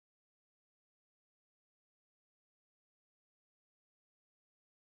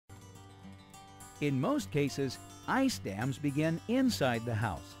In most cases, ice dams begin inside the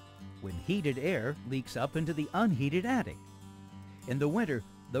house, when heated air leaks up into the unheated attic. In the winter,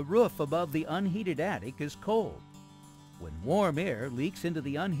 the roof above the unheated attic is cold. When warm air leaks into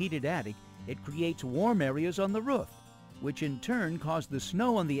the unheated attic, it creates warm areas on the roof, which in turn cause the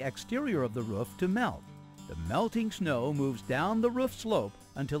snow on the exterior of the roof to melt. The melting snow moves down the roof slope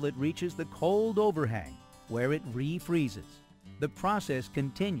until it reaches the cold overhang, where it refreezes. The process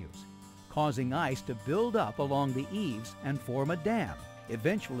continues, causing ice to build up along the eaves and form a dam.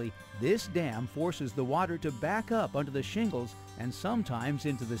 Eventually, this dam forces the water to back up onto the shingles and sometimes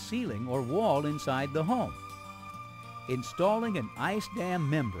into the ceiling or wall inside the home. Installing an ice dam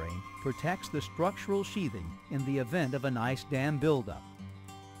membrane protects the structural sheathing in the event of an ice dam buildup.